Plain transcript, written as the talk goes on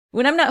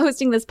When I'm not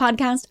hosting this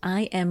podcast,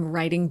 I am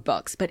writing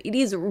books, but it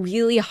is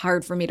really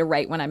hard for me to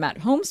write when I'm at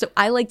home, so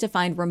I like to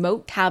find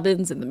remote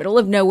cabins in the middle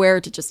of nowhere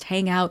to just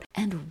hang out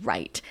and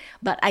write.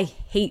 But I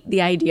hate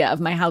the idea of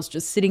my house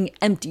just sitting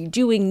empty,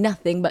 doing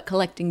nothing but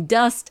collecting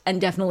dust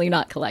and definitely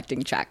not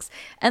collecting checks.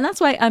 And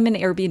that's why I'm an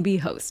Airbnb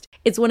host.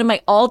 It's one of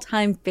my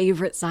all-time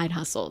favorite side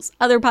hustles.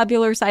 Other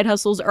popular side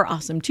hustles are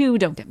awesome too,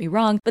 don't get me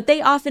wrong, but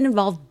they often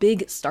involve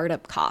big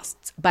startup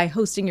costs. By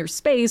hosting your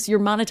space, you're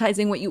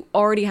monetizing what you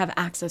already have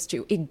access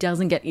to. It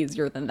doesn't get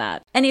easier than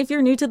that. And if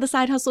you're new to the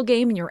side hustle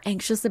game and you're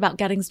anxious about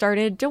getting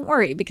started, don't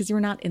worry, because you're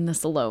not in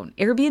this alone.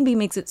 Airbnb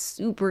makes it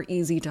super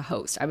easy to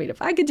host. I mean,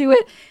 if I could do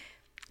it,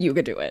 you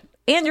could do it.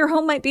 And your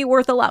home might be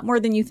worth a lot more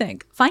than you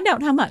think. Find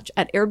out how much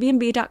at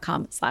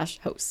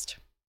airbnb.com/host.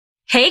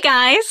 Hey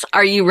guys,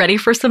 are you ready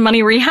for some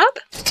money rehab?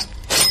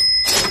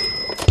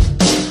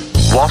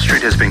 Wall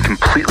Street has been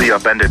completely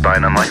upended by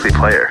an unlikely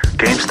player,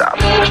 GameStop.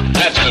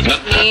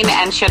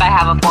 And should I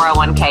have a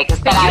 401k?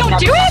 Because then You don't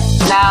do it?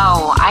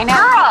 No, I know.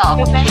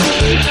 Girl!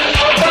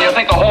 You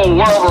think the whole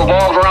world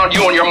revolves around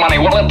you and your money?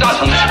 Well, it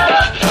doesn't.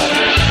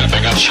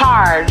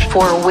 Charge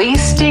for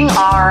wasting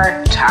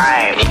our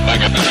time.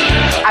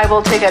 I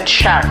will take a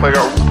check. Like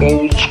a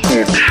old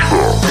school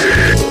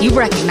check. You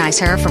recognize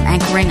her from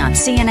anchoring on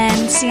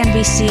CNN,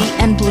 CNBC,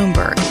 and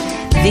Bloomberg.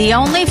 The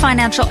only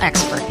financial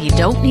expert you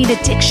don't need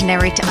a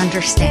dictionary to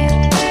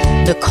understand,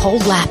 Nicole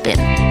Lapin.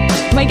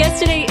 My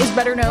guest today is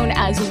better known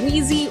as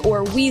Wheezy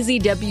or Wheezy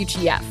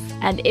WTF.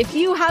 And if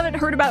you haven't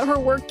heard about her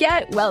work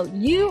yet, well,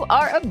 you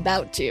are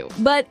about to.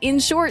 But in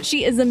short,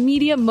 she is a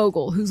media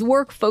mogul whose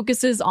work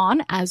focuses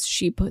on, as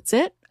she puts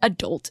it,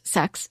 adult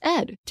sex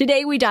ed.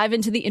 Today, we dive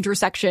into the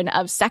intersection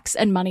of sex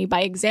and money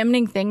by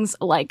examining things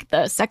like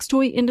the sex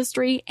toy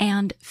industry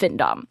and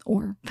FinDom,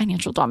 or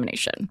financial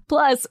domination.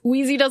 Plus,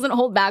 Wheezy doesn't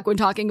hold back when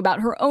talking about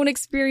her own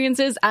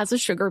experiences as a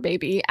sugar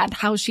baby and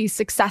how she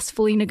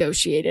successfully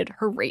negotiated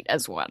her rate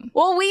as one.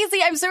 Well, Wheezy,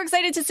 I'm so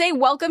excited to say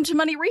welcome to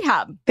Money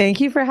Rehab. Thank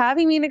you for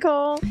having me,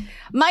 Nicole.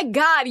 My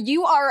God,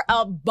 you are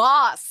a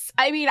boss.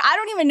 I mean, I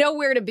don't even know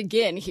where to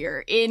begin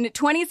here. In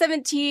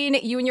 2017,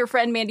 you and your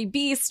friend Mandy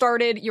B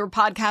started your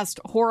podcast,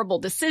 Horrible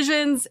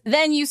Decisions.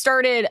 Then you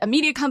started a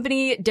media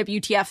company,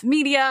 WTF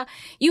Media.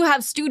 You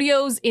have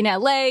studios in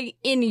LA,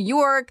 in New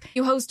York.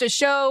 You host a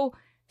show,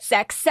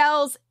 Sex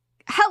Sells.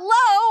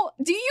 Hello,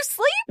 do you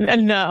sleep?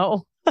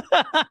 No.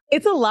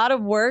 It's a lot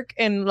of work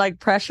and like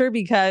pressure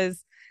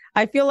because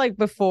I feel like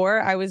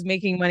before I was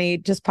making money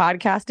just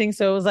podcasting.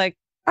 So it was like,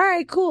 all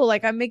right, cool.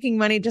 Like I'm making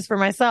money just for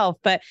myself.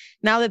 But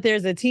now that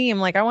there's a team,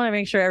 like I want to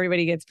make sure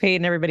everybody gets paid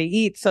and everybody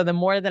eats. So the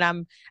more that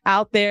I'm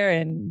out there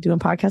and doing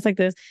podcasts like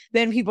this,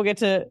 then people get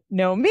to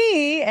know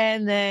me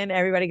and then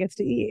everybody gets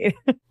to eat.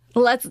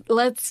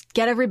 Let's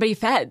get everybody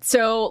fed.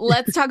 So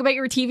let's talk about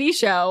your TV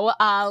show.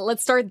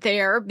 Let's start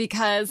there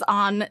because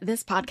on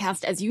this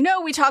podcast, as you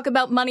know, we talk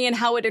about money and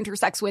how it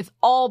intersects with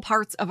all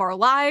parts of our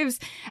lives.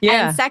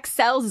 Yeah. And Sex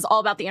Sells is all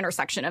about the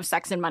intersection of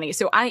sex and money.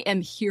 So I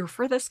am here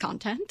for this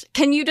content.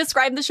 Can you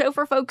describe the show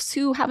for folks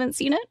who haven't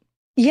seen it?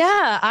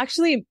 Yeah,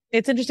 actually,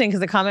 it's interesting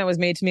because the comment was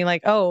made to me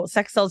like, oh,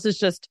 Sex Sells is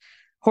just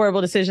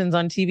Horrible Decisions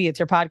on TV. It's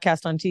your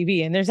podcast on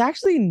TV. And there's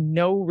actually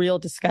no real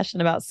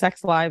discussion about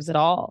sex lives at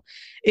all.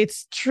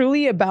 It's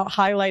truly about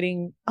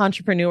highlighting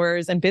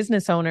entrepreneurs and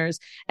business owners.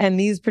 And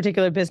these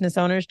particular business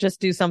owners just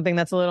do something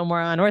that's a little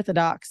more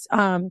unorthodox.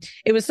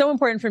 It was so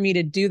important for me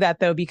to do that,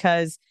 though,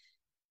 because,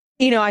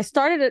 I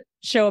started a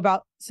show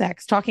about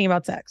sex, talking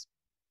about sex.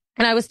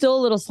 And I was still a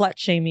little slut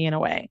shamey in a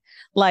way.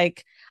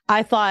 Like,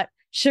 I thought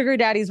sugar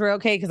daddies were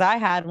okay because I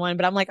had one,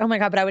 but I'm like, oh my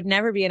God, but I would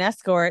never be an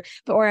escort,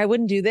 or I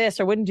wouldn't do this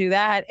or wouldn't do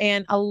that.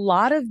 And a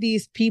lot of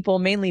these people,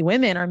 mainly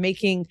women, are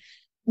making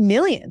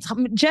millions,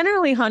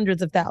 generally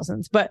hundreds of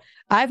thousands, but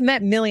I've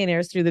met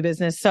millionaires through the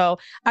business. So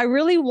I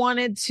really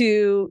wanted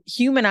to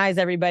humanize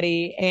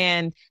everybody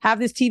and have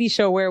this TV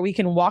show where we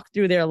can walk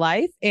through their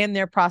life and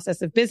their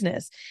process of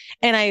business.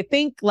 And I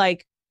think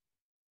like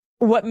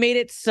what made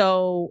it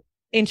so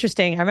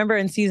interesting, I remember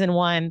in season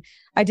 1,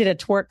 I did a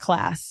twerk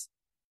class.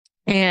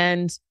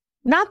 And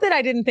not that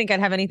I didn't think I'd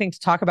have anything to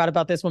talk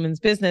about this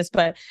woman's business,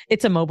 but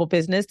it's a mobile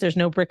business. There's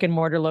no brick and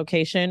mortar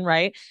location,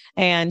 right?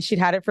 And she'd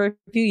had it for a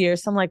few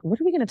years. So I'm like, what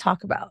are we going to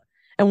talk about?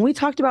 And we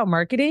talked about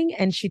marketing,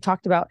 and she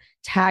talked about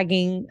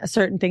tagging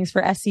certain things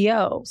for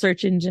SEO,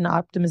 search engine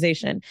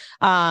optimization,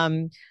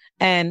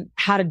 and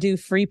how to do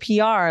free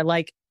PR.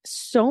 Like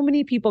so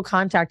many people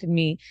contacted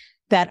me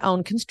that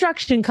own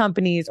construction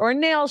companies or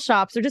nail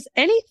shops or just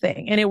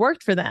anything. And it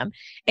worked for them.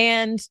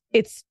 And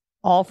it's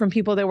all from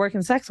people that work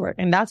in sex work.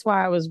 And that's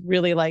why I was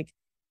really like,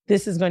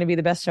 this is going to be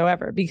the best show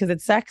ever because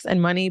it's sex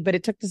and money, but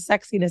it took the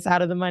sexiness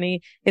out of the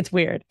money. It's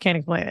weird. Can't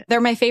explain it. They're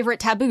my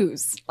favorite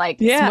taboos,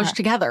 smushed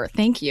together.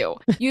 Thank you.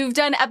 You've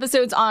done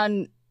episodes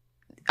on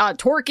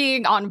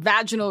twerking, on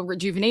vaginal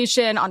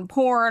rejuvenation, on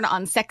porn,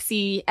 on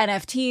sexy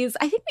NFTs.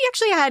 I think we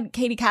actually had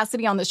Katie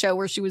Cassidy on the show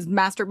where she was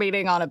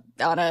masturbating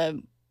on a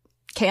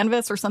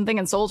canvas or something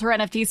and sold her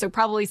NFT. So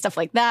probably stuff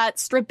like that,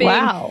 stripping.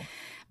 Wow.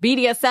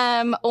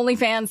 BDSM,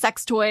 OnlyFans,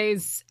 sex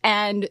toys,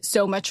 and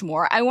so much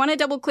more. I want to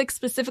double click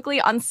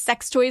specifically on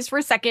sex toys for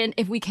a second,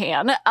 if we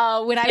can. When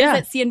I was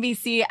at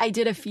CNBC, I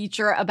did a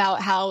feature about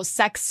how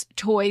sex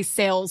toy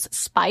sales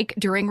spike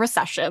during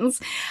recessions.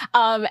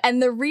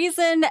 And the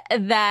reason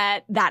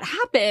that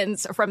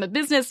happens from a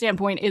business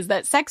standpoint is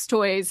that sex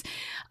toys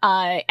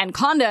and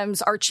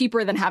condoms are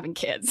cheaper than having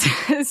kids.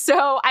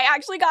 So I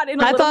actually got in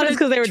a little bit of trouble. I thought it's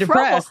because they were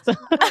depressed.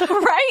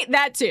 Right?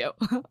 That too.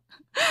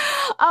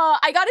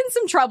 I got in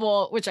some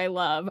trouble, which I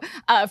love,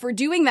 for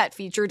doing that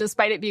feature,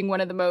 despite it being one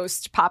of the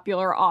most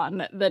popular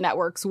on the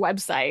network's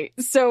website.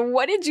 So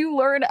what did you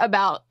learn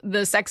about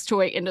the sex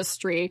toy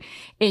industry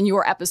in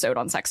your episode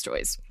on sex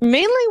toys?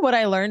 Mainly what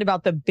I learned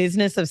about the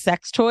business of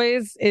sex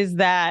toys is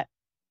that,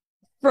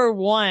 for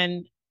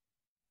one,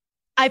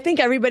 I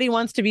think everybody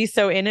wants to be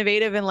so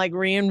innovative and like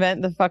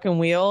reinvent the fucking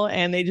wheel,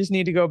 and they just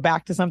need to go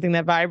back to something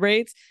that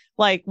vibrates.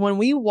 Like when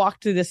we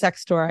walked through the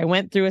sex store, I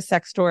went through a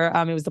sex store.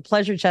 It was the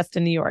Pleasure Chest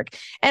in New York,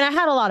 and I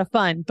had a lot of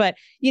fun. But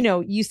you know,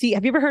 have you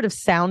ever heard of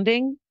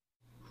sounding?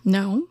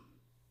 No.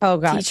 Oh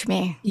God, teach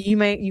me.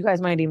 You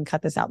guys might even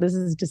cut this out. This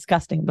is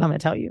disgusting, but I'm gonna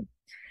tell you.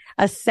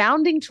 A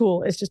sounding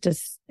tool is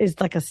is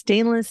like a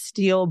stainless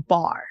steel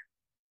bar,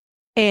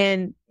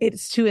 and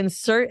it's to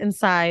insert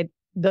inside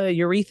the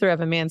urethra of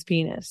a man's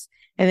penis,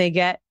 and they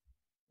get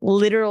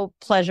literal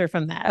pleasure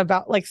from that,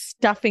 about like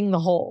stuffing the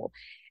hole.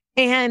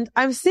 And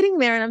I'm sitting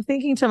there and I'm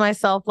thinking to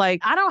myself,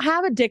 like, I don't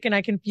have a dick and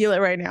I can feel it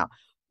right now.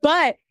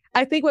 But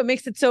I think what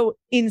makes it so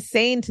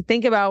insane to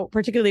think about,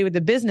 particularly with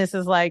the business,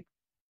 is like,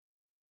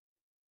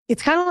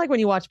 it's kind of like when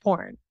you watch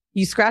porn.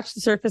 You scratch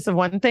the surface of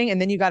one thing and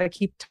then you got to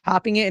keep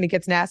topping it and it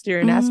gets nastier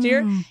and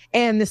nastier.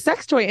 And the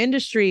sex toy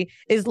industry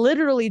is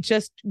literally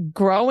just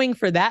growing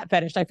for that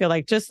fetish. I feel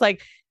like, just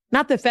like,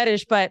 not the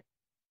fetish, but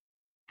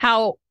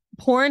how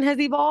porn has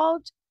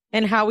evolved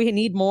and how we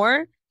need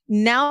more.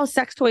 Now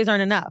sex toys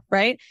aren't enough,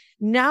 right?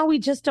 Now we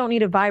just don't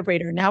need a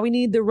vibrator. Now we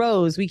need the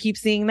rose. We keep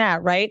seeing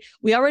that, right?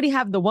 We already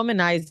have the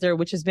womanizer,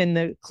 which has been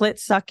the clit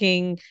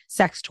sucking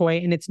sex toy,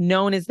 and it's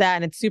known as that,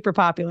 and it's super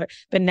popular.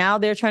 But now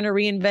they're trying to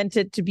reinvent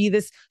it to be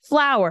this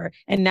flower.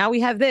 And now we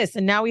have this,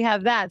 and now we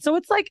have that. So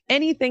it's like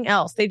anything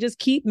else. They just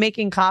keep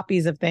making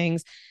copies of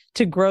things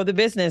to grow the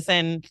business.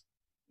 And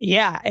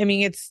yeah, I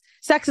mean,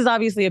 sex is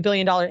obviously $1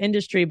 billion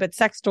industry, but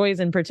sex toys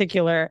in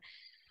particular,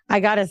 I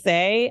gotta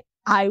say,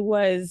 I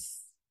was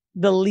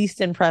the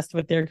least impressed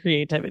with their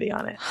creativity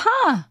on it.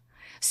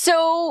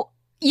 So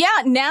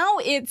yeah, now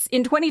it's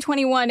in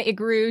 2021, it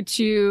grew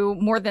to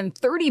more than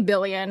 30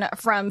 billion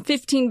from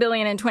 15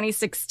 billion in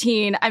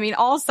 2016. I mean,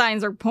 all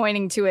signs are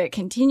pointing to it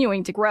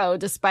continuing to grow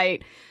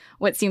despite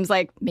what seems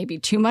like maybe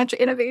too much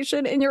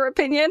innovation, in your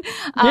opinion.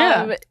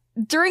 Yeah.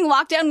 During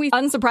lockdown, we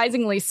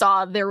unsurprisingly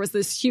saw there was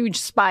this huge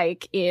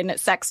spike in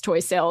sex toy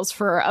sales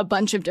for a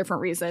bunch of different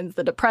reasons.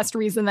 The depressed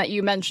reason that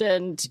you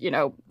mentioned, you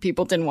know,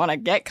 people didn't want to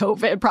get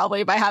COVID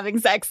probably by having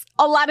sex,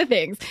 a lot of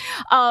things.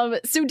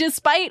 So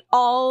despite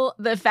all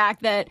the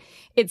fact that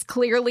it's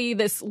clearly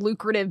this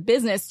lucrative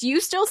business, do you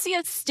still see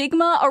a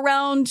stigma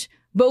around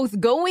both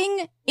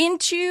going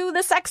into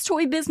the sex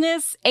toy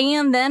business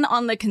and then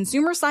on the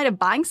consumer side of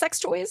buying sex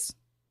toys?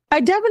 I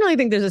definitely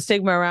think there's a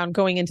stigma around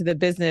going into the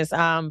business,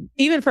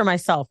 even for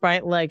myself,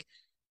 right? Like,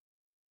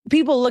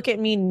 people look at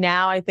me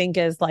now, I think,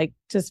 as like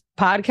just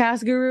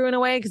podcast guru in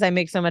a way, because I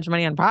make so much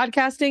money on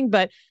podcasting.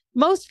 But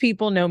most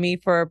people know me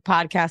for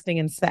podcasting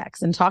and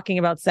sex and talking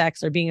about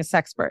sex or being a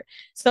sexpert.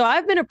 So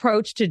I've been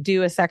approached to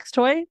do a sex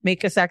toy,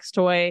 make a sex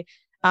toy,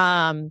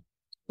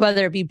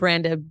 whether it be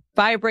brand a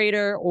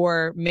vibrator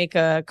or make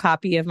a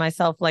copy of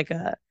myself, like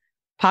a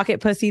pocket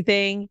pussy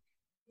thing.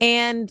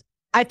 And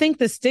I think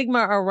the stigma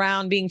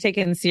around being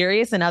taken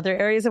serious in other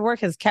areas of work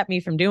has kept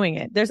me from doing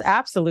it. There's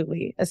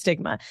absolutely a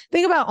stigma.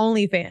 Think about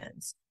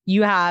OnlyFans.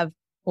 You have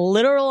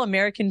literal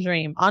American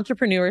dream,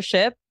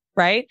 entrepreneurship,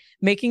 right?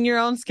 Making your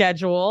own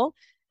schedule,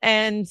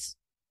 and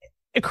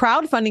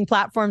crowdfunding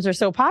platforms are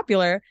so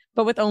popular,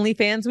 but with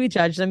OnlyFans, we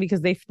judge them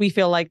because we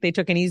feel like they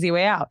took an easy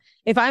way out.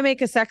 If I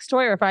make a sex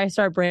toy or if I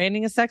start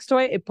branding a sex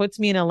toy, it puts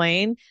me in a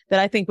lane that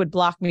I think would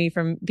block me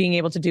from being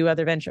able to do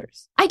other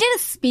ventures. I did a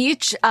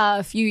speech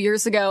a few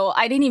years ago.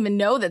 I didn't even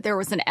know that there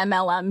was an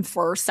MLM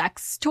for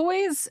sex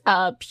toys,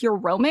 Pure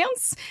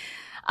Romance.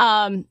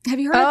 Have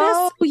you heard of this?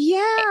 Oh,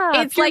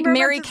 yeah. It's like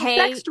Mary Kay.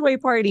 Sex toy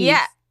parties.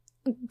 Yeah.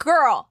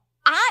 Girl,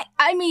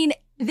 I mean,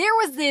 there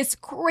was this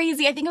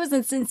crazy, I think it was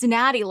in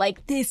Cincinnati,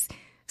 like this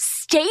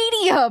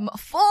stadium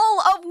full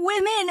of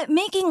women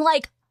making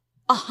like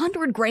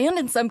 $100,000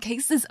 in some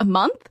cases a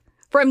month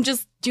from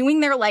just doing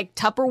their like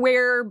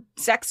Tupperware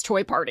sex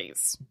toy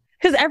parties.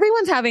 Because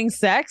everyone's having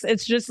sex.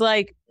 It's just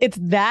like, it's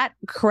that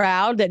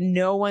crowd that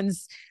no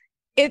one's,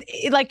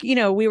 it like, you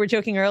know, we were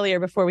joking earlier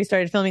before we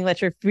started filming Let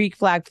Your Freak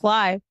Flag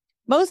Fly.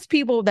 Most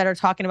people that are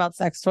talking about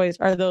sex toys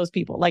are those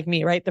people like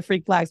me, right? The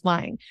freak flag's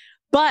flying.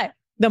 But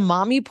the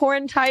mommy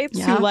porn types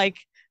who like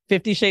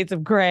 50 Shades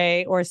of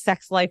Grey or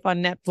Sex Life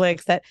on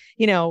Netflix that,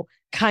 you know,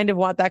 kind of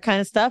want that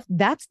kind of stuff.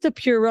 That's the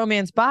pure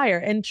romance buyer.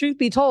 And truth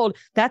be told,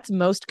 that's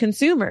most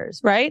consumers,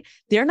 right?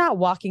 They're not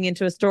walking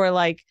into a store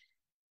like,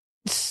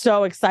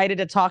 so excited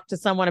to talk to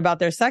someone about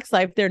their sex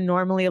life, they're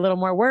normally a little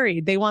more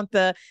worried. They want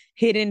the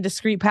hidden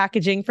discreet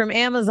packaging from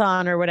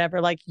Amazon or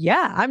whatever. Like,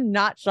 yeah, I'm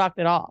not shocked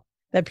at all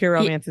that Pure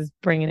Romance is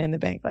bringing in the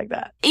bank like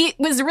that. It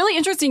was really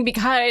interesting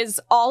because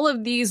all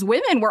of these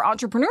women were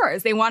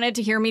entrepreneurs. They wanted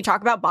to hear me talk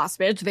about Boss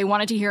Bitch. They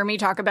wanted to hear me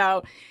talk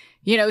about,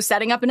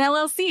 setting up an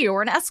LLC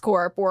or an S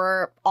Corp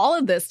or all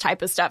of this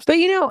type of stuff. But,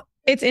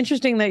 it's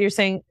interesting that you're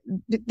saying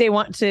they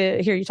want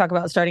to hear you talk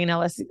about starting an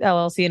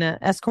LLC and an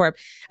S Corp.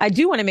 I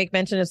do want to make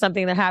mention of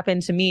something that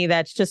happened to me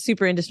that's just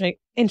super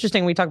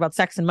interesting. We talk about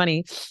sex and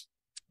money.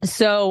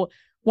 So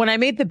when I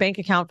made the bank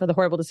account for the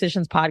Horrible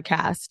Decisions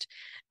podcast,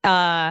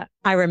 I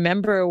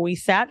remember we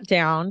sat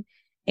down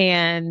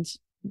and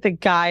the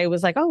guy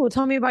was like, "Oh, well,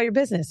 tell me about your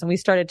business." And we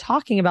started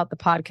talking about the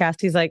podcast.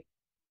 He's like,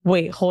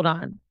 "Wait, hold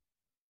on.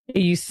 Are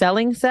you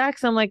selling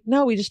sex?" I'm like,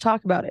 "No, we just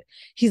talk about it."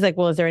 He's like,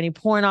 "Well, is there any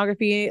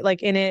pornography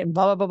like in it?" And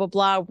blah, blah, blah, blah,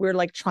 blah. We're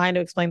like trying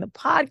to explain the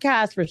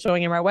podcast. We're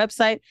showing him our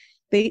website.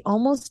 They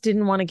almost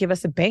didn't want to give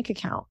us a bank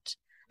account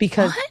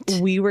because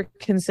we were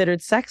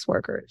considered sex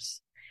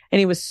workers.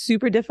 And it was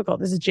super difficult.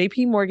 This is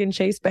JP Morgan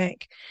Chase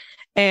Bank.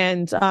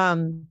 And,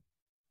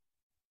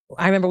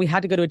 I remember we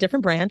had to go to a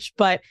different branch,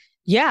 but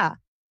yeah,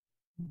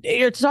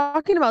 you're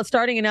talking about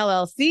starting an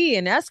LLC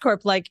and S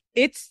Corp. Like,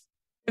 it's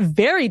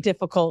very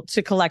difficult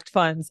to collect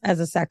funds as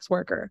a sex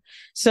worker.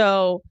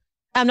 So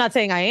I'm not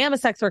saying I am a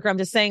sex worker. I'm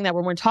just saying that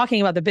when we're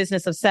talking about the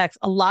business of sex,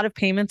 a lot of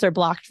payments are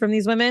blocked from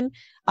these women.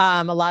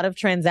 A lot of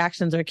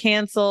transactions are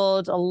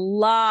canceled. A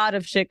lot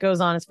of shit goes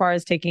on as far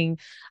as taking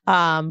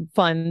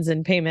funds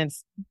and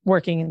payments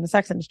working in the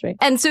sex industry.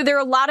 And so there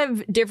are a lot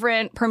of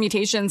different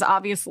permutations,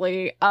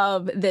 obviously,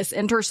 of this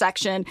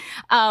intersection.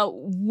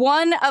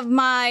 One of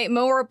my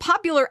more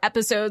popular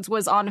episodes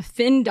was on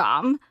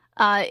FinDom.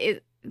 Is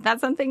that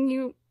something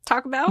you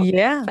talk about?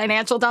 Yeah.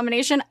 Financial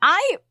domination.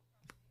 I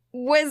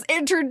was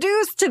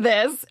introduced to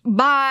this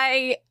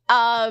by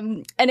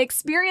an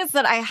experience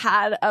that I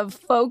had of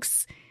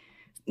folks.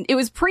 It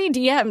was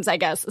pre-DMs, I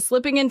guess,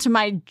 slipping into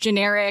my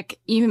generic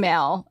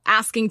email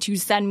asking to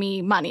send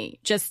me money.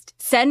 Just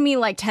send me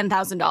like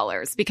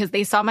 $10,000 because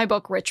they saw my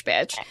book, Rich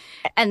Bitch,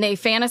 and they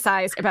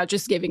fantasized about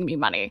just giving me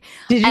money.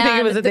 Did you think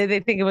it was they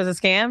think it was a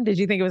scam? Did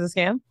you think it was a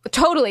scam?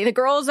 Totally. The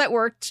girls that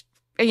worked,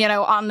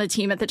 on the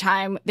team at the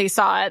time, they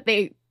saw it.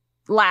 They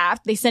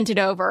laughed. They sent it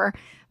over.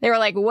 They were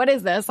like, "What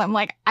is this?" I'm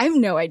like, "I have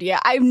no idea.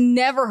 I've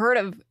never heard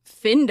of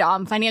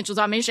FinDom, financial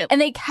domination."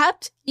 And they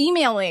kept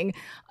emailing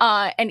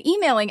and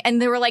emailing. And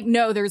they were like,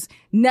 "No, there's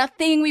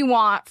nothing we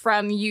want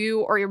from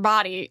you or your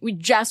body. We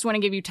just want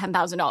to give you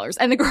 $10,000.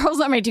 And the girls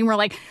on my team were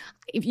like,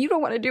 "If you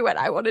don't want to do it,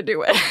 I want to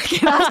do it.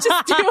 Can I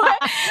just do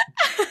it?"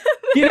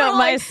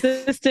 My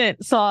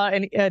assistant saw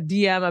a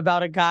DM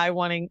about a guy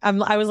wanting,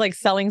 I was like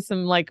selling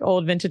some like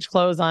old vintage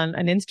clothes on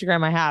an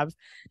Instagram I have,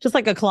 just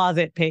like a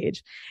closet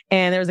page.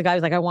 And there was a guy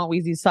who's like, "I want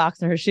Weezy's socks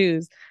and her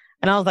shoes."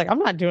 And I was like, "I'm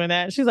not doing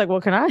that." She's like,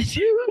 "Well, can I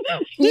do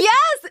it?"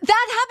 Yes,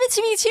 that happened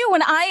to me too.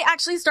 When I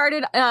actually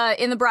started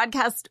in the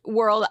broadcast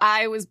world,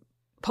 I was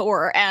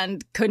poor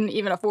and couldn't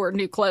even afford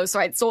new clothes. So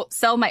I'd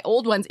sell my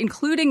old ones,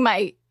 including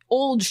my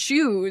old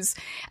shoes,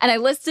 and I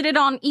listed it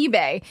on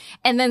eBay.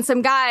 And then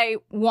some guy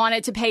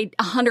wanted to pay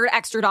 $100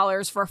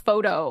 extra for a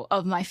photo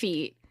of my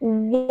feet.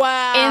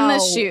 Wow. In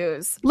the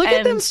shoes. Look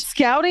at them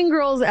scouting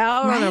girls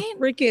out Right? on a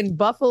freaking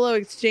Buffalo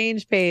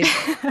Exchange page.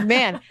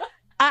 Man,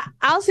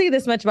 I'll say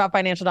this much about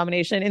financial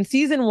domination. In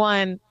season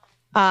 1,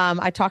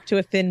 I talked to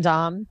a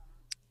FinDom.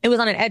 It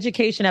was on an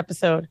education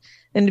episode.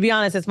 And to be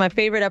honest, it's my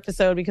favorite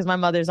episode because my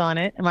mother's on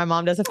it and my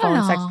mom does a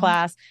phone sex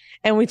class.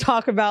 And we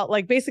talk about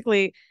like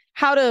basically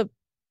how to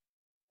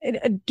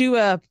do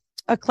a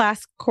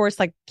class course,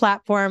 like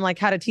platform, like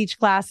how to teach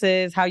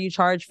classes, how you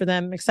charge for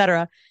them,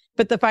 etc.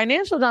 But the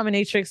financial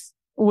dominatrix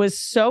was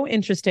so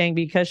interesting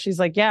because she's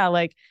like, "Yeah,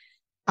 like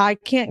I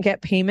can't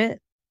get payment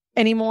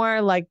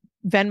anymore, like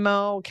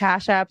Venmo,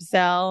 Cash App,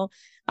 Zelle,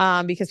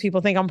 because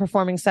people think I'm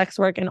performing sex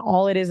work, and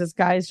all it is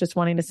guys just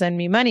wanting to send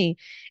me money."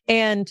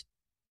 And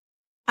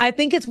I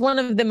think it's one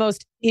of the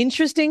most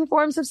interesting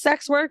forms of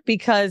sex work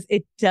because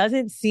it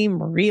doesn't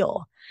seem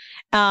real.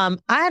 I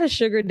had a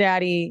sugar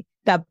daddy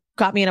that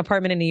got me an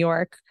apartment in New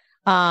York.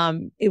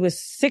 It was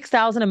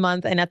 $6,000 a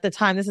month. And at the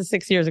time, this is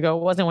 6 years ago,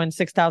 it wasn't when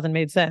 6,000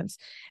 made sense.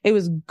 It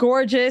was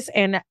gorgeous.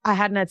 And I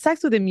hadn't had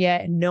sex with him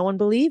yet. And no one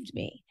believed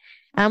me.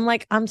 And I'm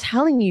like, "I'm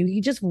telling you, he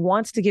just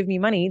wants to give me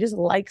money. He just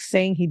likes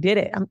saying he did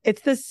it."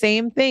 It's the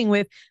same thing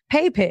with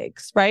pay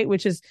pigs, right?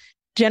 Which is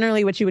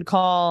generally what you would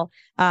call,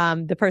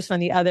 the person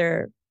on the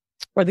other,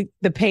 or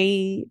the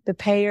payer,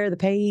 the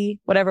payee,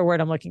 whatever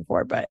word I'm looking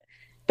for. But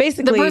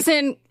basically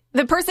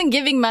the person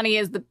giving money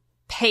is the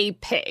pay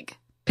pig.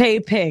 Pay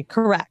pig,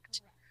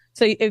 correct.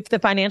 So if the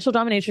financial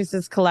dominatrix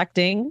is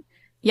collecting,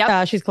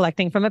 she's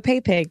collecting from a pay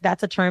pig.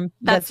 That's a term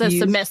that's a used.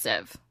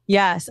 Submissive.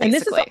 Yes. Basically. And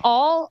this is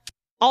all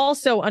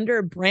also under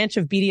a branch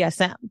of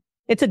BDSM.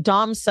 It's a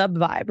Dom sub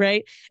vibe,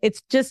 right?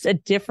 It's just a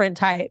different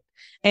type.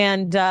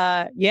 And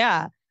I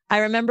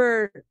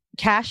remember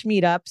cash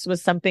meetups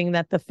was something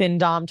that the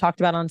FinDom talked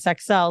about on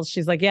Sex Sells.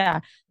 She's like,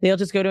 "Yeah, they'll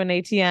just go to an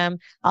ATM.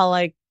 I'll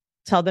like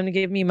tell them to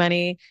give me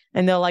money,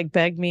 and they'll like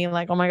beg me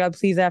like, oh my God,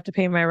 please, I have to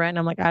pay my rent. And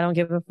I'm like, I don't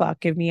give a fuck.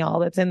 Give me all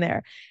that's in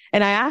there.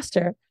 And I asked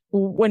her,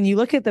 when you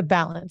look at the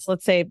balance,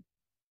 let's say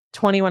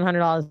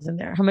 $2,100 in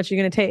there, how much are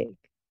you going to take?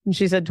 And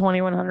she said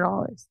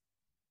 $2,100.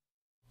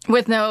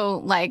 With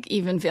no like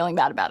even feeling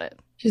bad about it.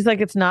 She's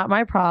like, it's not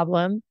my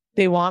problem.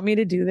 They want me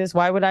to do this.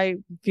 Why would I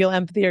feel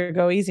empathy or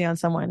go easy on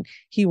someone?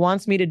 He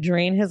wants me to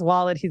drain his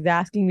wallet. He's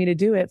asking me to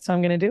do it. So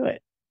I'm going to do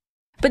it.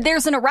 But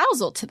there's an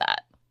arousal to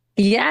that.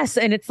 Yes.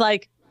 And it's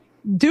like,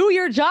 do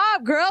your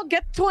job, girl.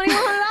 Get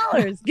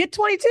 $2,100. Get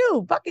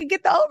 22. Fucking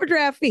get the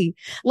overdraft fee.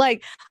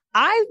 Like,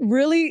 I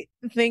really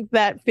think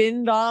that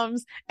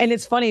findoms, and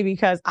it's funny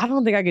because I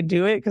don't think I could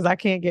do it because I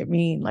can't get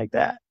mean like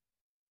that.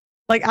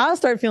 Like, I'll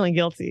start feeling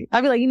guilty.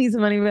 I'll be like, you need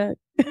some money back.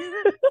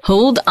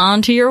 Hold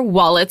on to your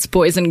wallets,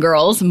 boys and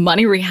girls.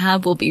 Money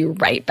Rehab will be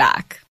right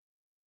back.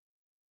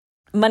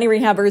 Money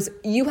Rehabbers,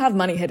 you have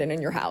money hidden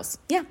in your house.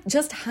 Yeah,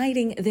 just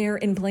hiding there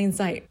in plain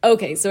sight.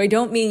 Okay, so I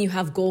don't mean you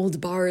have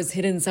gold bars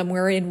hidden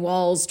somewhere in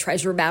walls,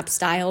 treasure map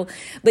style,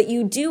 but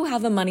you do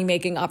have a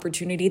money-making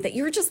opportunity that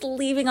you're just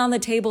leaving on the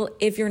table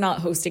if you're not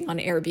hosting on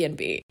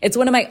Airbnb. It's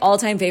one of my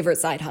all-time favorite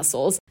side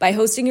hustles. By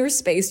hosting your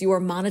space, you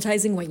are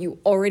monetizing what you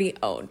already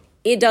own.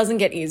 It doesn't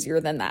get easier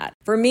than that.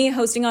 For me,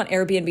 hosting on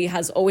Airbnb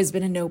has always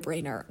been a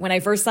no-brainer. When I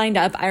first signed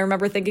up, I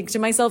remember thinking to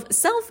myself,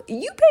 Self,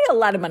 you pay a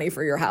lot of money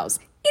for your house.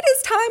 It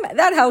is time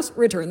that house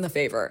returned the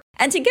favor.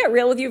 And to get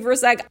real with you for a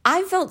sec,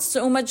 I felt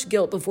so much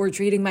guilt before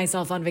treating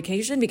myself on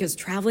vacation because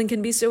traveling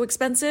can be so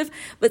expensive.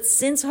 But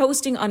since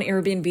hosting on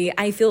Airbnb,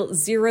 I feel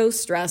zero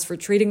stress for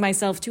treating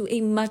myself to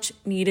a much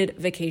needed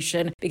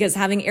vacation because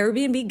having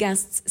Airbnb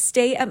guests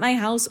stay at my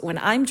house when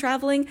I'm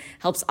traveling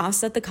helps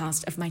offset the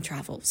cost of my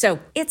travel. So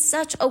it's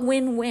such a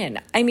win-win.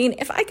 I mean,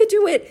 if I could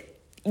do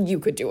it, you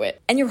could do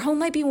it. And your home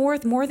might be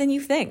worth more than you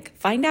think.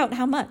 Find out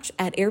how much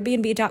at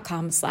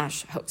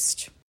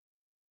airbnb.com/host.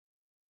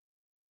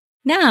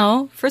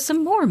 Now for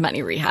some more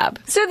money rehab.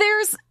 So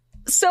there's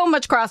so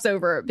much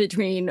crossover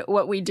between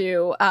what we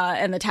do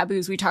and the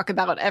taboos we talk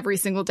about every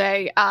single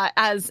day.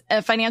 As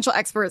a financial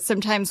expert,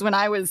 sometimes when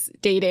I was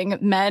dating,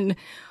 men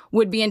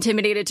would be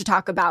intimidated to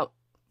talk about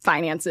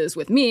finances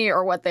with me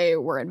or what they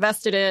were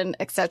invested in,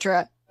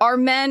 etc. Are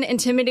men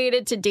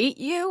intimidated to date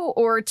you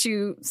or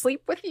to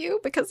sleep with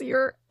you because of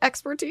your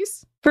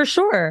expertise? For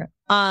sure.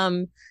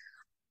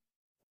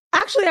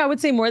 Actually, I would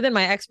say more than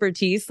my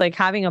expertise, like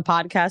having a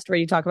podcast where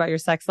you talk about your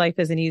sex life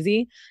isn't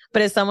easy.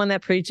 But as someone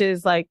that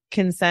preaches like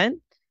consent,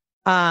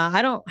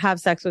 I don't have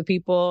sex with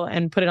people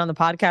and put it on the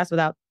podcast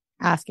without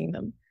asking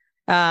them.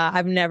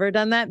 I've never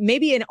done that.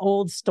 Maybe an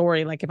old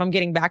story, like if I'm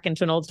getting back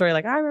into an old story,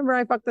 like I remember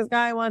I fucked this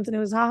guy once and it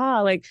was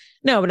haha. Like,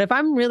 no, but if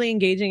I'm really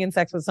engaging in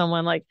sex with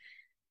someone, like,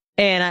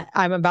 and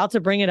I'm about to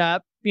bring it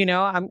up, you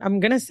know, I'm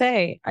going to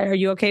say, are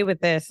you okay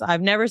with this?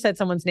 I've never said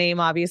someone's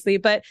name, obviously,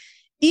 but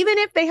even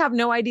if they have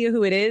no idea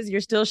who it is, you're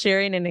still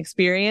sharing an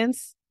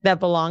experience that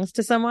belongs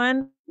to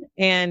someone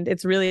and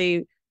it's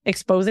really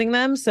exposing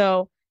them.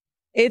 So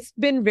it's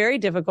been very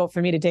difficult for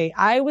me to date.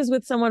 I was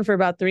with someone for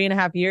about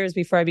 3.5 years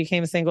before I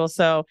became single.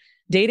 So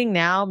dating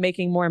now,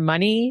 making more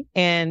money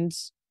and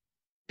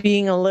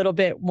being a little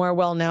bit more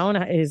well-known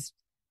is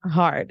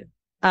hard.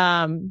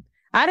 I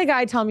had a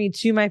guy tell me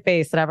to my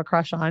face that I have a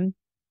crush on,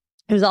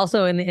 who's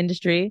also in the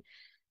industry.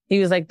 He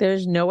was like,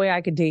 there's no way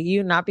I could date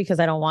you, not because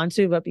I don't want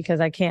to, but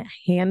because I can't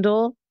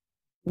handle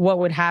what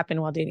would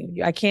happen while dating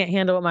you. I can't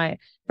handle what my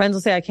friends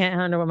will say. I can't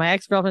handle what my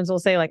ex-girlfriends will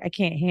say. Like, I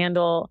can't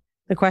handle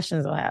the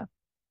questions they'll have.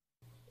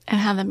 And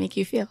how that make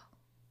you feel?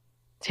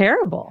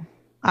 Terrible.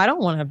 I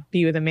don't want to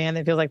be with a man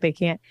that feels like they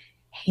can't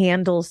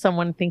handle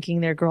someone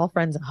thinking their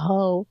girlfriend's a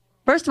hoe.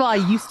 First of all, I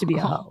used to be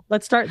a hoe.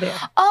 Let's start there.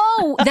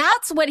 Oh,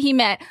 that's what he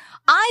meant.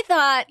 I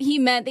thought he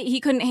meant that he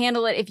couldn't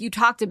handle it if you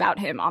talked about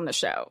him on the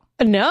show.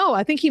 No,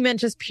 I think he meant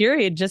just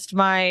period, just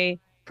my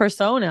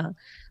persona.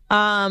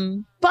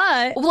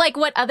 But like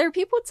what other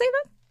people would say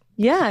then?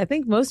 Yeah, I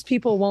think most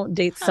people won't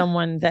date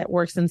someone that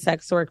works in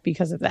sex work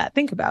because of that.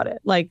 Think about it.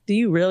 Like, do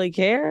you really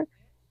care?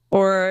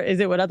 Or is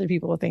it what other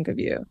people will think of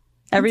you?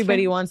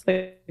 Everybody wants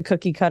the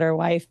cookie cutter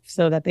wife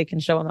so that they can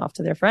show them off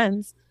to their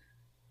friends.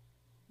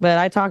 But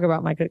I talk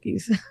about my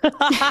cookies.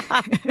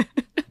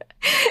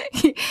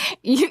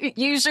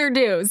 You sure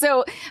do.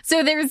 So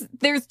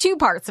there's two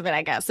parts of it,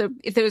 I guess.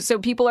 So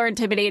people are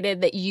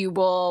intimidated that you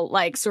will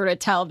like sort of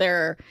tell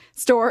their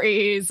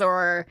stories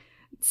or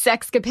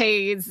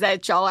sexcapades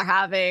that y'all are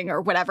having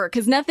or whatever,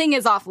 because nothing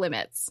is off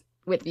limits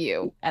with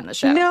you and the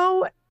show.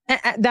 No,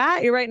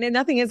 that you're right.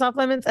 Nothing is off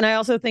limits. And I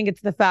also think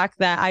it's the fact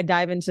that I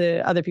dive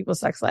into other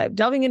people's sex life,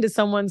 delving into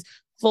someone's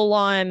full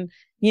on,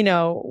 you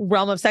know,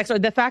 realm of sex, or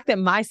the fact that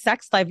my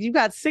sex life, you've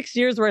got 6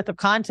 years worth of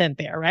content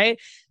there, right?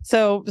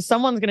 So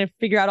someone's going to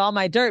figure out all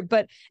my dirt.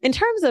 But in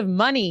terms of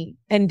money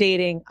and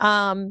dating,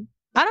 I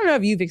don't know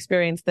if you've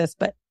experienced this,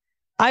 but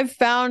I've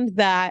found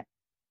that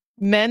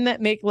men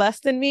that make less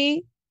than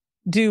me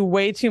do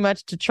way too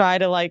much to try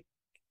to like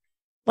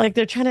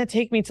they're trying to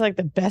take me to like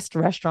the best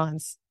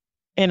restaurants.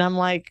 And I'm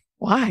like,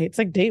 why? It's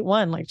like date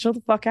one, like chill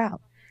the fuck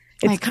out.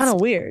 It's kind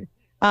of weird.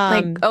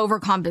 Like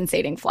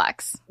overcompensating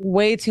flex.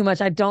 Way too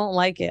much. I don't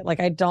like it. Like,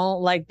 I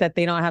don't like that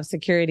they don't have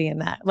security in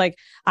that. Like,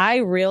 I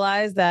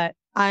realize that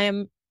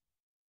I'm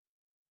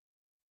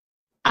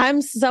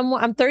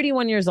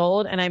 31 years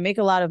old and I make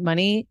a lot of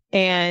money,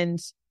 and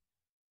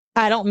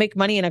I don't make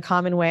money in a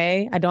common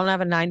way. I don't have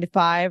a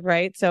 9-to-5,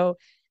 right? So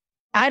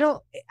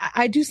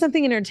I do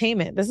something in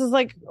entertainment. This is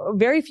like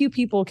very few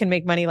people can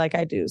make money like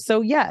I do. So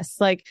yes,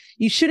 like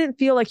you shouldn't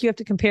feel like you have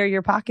to compare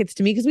your pockets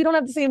to me because we don't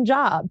have the same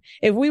job.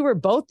 If we were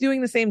both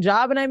doing the same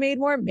job and I made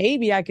more,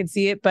 maybe I could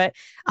see it, but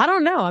I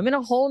don't know. I'm in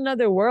a whole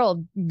nother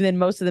world than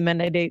most of the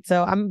men I date.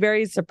 So I'm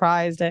very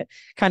surprised at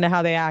kind of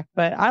how they act,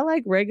 but I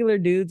like regular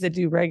dudes that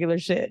do regular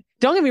shit.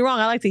 Don't get me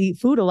wrong. I like to eat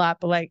food a lot,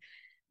 but like,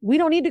 we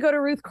don't need to go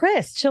to Ruth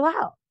Chris. Chill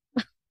out.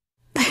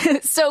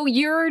 So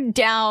you're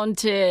down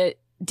to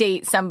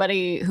date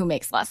somebody who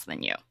makes less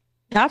than you.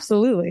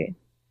 Absolutely.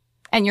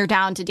 And you're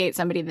down to date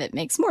somebody that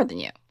makes more than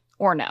you,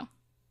 or no?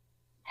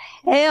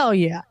 Hell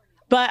yeah.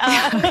 But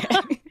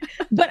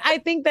but I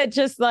think that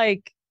just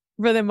like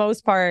for the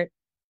most part,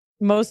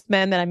 most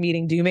men that I'm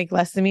meeting do make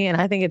less than me, and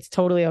I think it's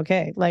totally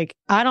okay. Like,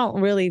 I don't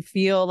really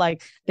feel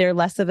like they're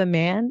less of a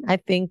man. I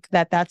think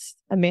that that's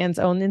a man's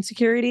own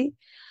insecurity.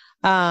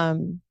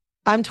 I'm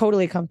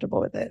totally comfortable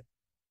with it.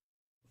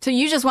 So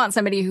you just want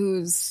somebody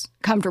who's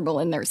comfortable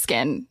in their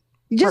skin.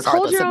 Just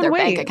hold your of their own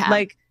bank weight. account.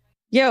 Like,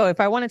 yo, if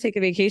I want to take a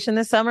vacation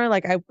this summer,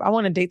 like I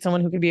want to date someone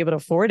who can be able to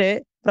afford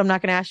it, but I'm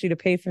not going to ask you to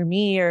pay for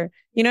me, or,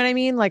 you know what I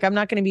mean? Like, I'm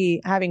not going to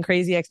be having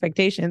crazy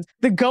expectations.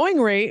 The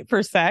going rate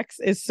for sex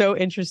is so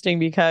interesting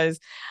because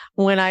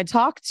when I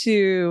talk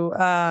to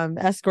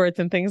escorts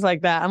and things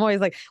like that, I'm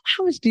always like,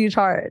 how much do you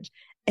charge?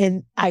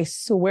 And I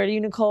swear to you,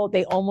 Nicole,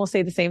 they almost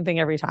say the same thing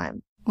every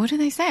time. What do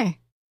they say?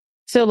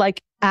 So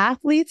like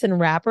athletes and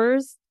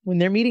rappers, when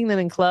they're meeting them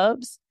in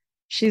clubs,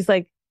 she's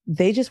like,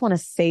 they just want to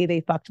say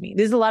they fucked me.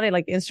 There's a lot of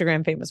like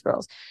Instagram famous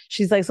girls.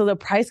 She's like, so the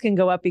price can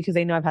go up because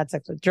they know I've had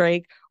sex with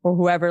Drake or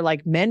whoever.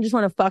 Like, men just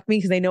want to fuck me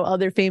because they know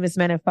other famous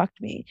men have fucked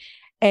me.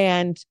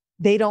 And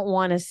they don't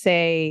want to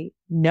say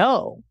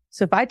no.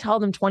 So if I tell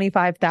them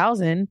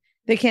 25,000,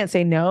 they can't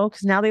say no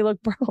because now they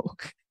look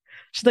broke.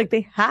 She's like,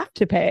 they have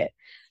to pay it.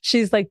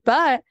 She's like,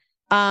 but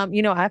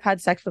you know, I've had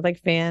sex with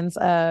like fans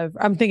of,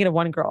 I'm thinking of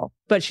one girl,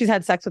 but she's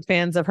had sex with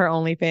fans of her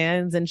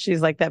OnlyFans, and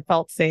she's like, that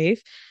felt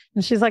safe.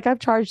 And she's like, I've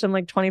charged them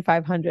like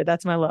 2,500.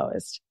 That's my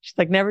lowest. She's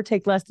like, never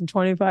take less than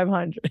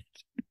 2,500.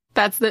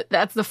 That's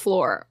the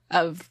floor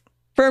of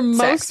for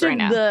most sex right of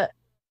now. the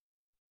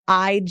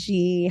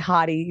IG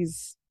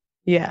hotties.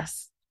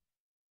 Yes.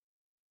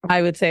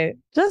 I would say,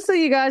 just so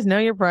you guys know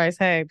your price.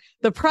 Hey,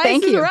 the price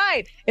Thank is you.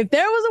 right. If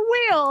there was a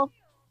wheel,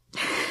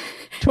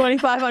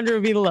 2,500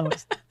 would be the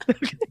lowest.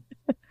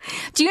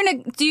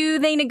 Do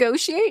they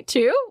negotiate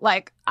too?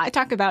 Like, I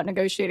talk about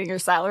negotiating your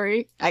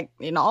salary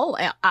in all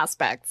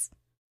aspects.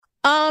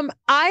 I've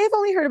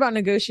only heard about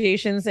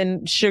negotiations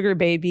in sugar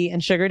baby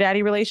and sugar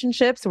daddy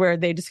relationships where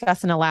they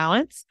discuss an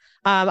allowance.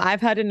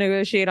 I've had to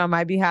negotiate on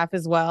my behalf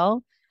as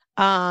well.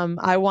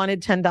 I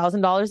wanted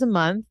 $10,000 a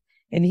month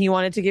and he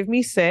wanted to give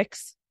me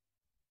 $6,000.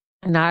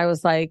 And I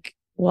was like,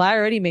 well, I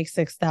already make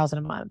 $6,000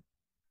 a month.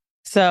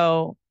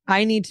 So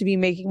I need to be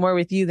making more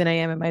with you than I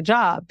am at my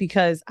job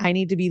because I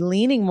need to be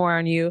leaning more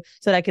on you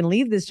so that I can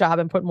leave this job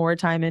and put more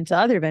time into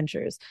other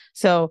ventures.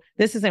 So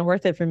this isn't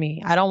worth it for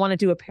me. I don't want to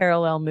do a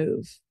parallel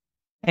move.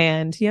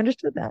 And he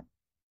understood that.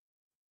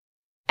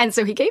 And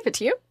so he gave it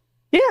to you?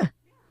 Yeah.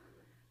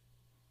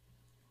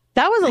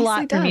 That was a Nicely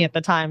lot for done. me at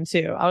the time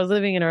too. I was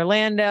living in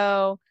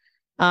Orlando,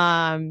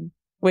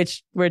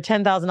 which where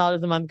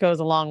 $10,000 a month goes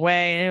a long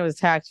way, and it was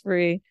tax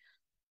free.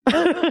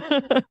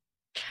 That's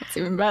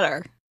even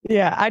better.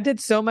 Yeah, I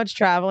did so much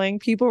traveling.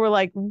 People were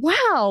like,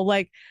 wow,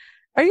 like,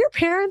 are your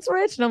parents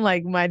rich? And I'm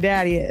like, my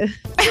daddy is.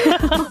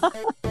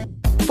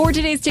 For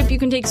today's tip, you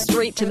can take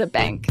straight to the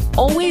bank.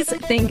 Always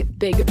think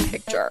big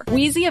picture.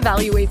 Weezy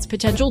evaluates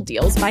potential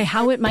deals by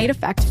how it might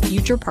affect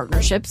future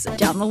partnerships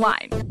down the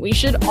line. We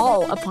should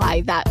all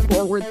apply that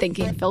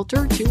forward-thinking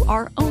filter to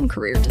our own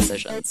career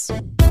decisions.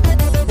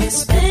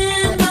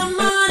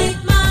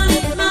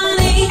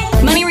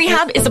 Money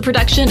Rehab is a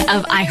production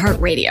of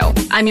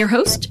iHeartRadio. I'm your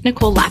host,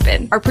 Nicole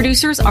Lappin. Our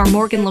producers are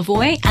Morgan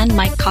Lavoie and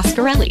Mike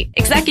Coscarelli.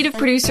 Executive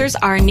producers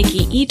are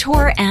Nikki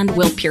Etor and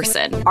Will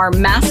Pearson. Our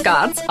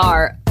mascots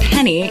are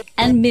Penny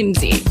and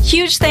Mimsy.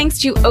 Huge thanks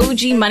to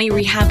OG Money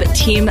Rehab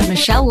team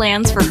Michelle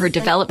Lands for her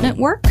development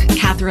work,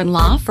 Catherine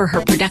Law for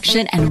her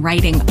production and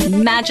writing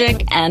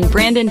magic, and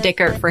Brandon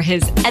Dicker for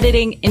his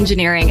editing,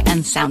 engineering,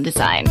 and sound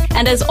design.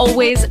 And as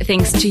always,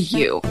 thanks to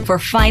you for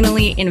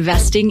finally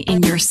investing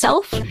in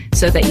yourself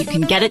so that you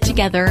can get it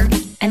together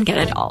and get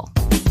it all.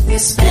 You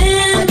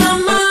spend my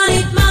money.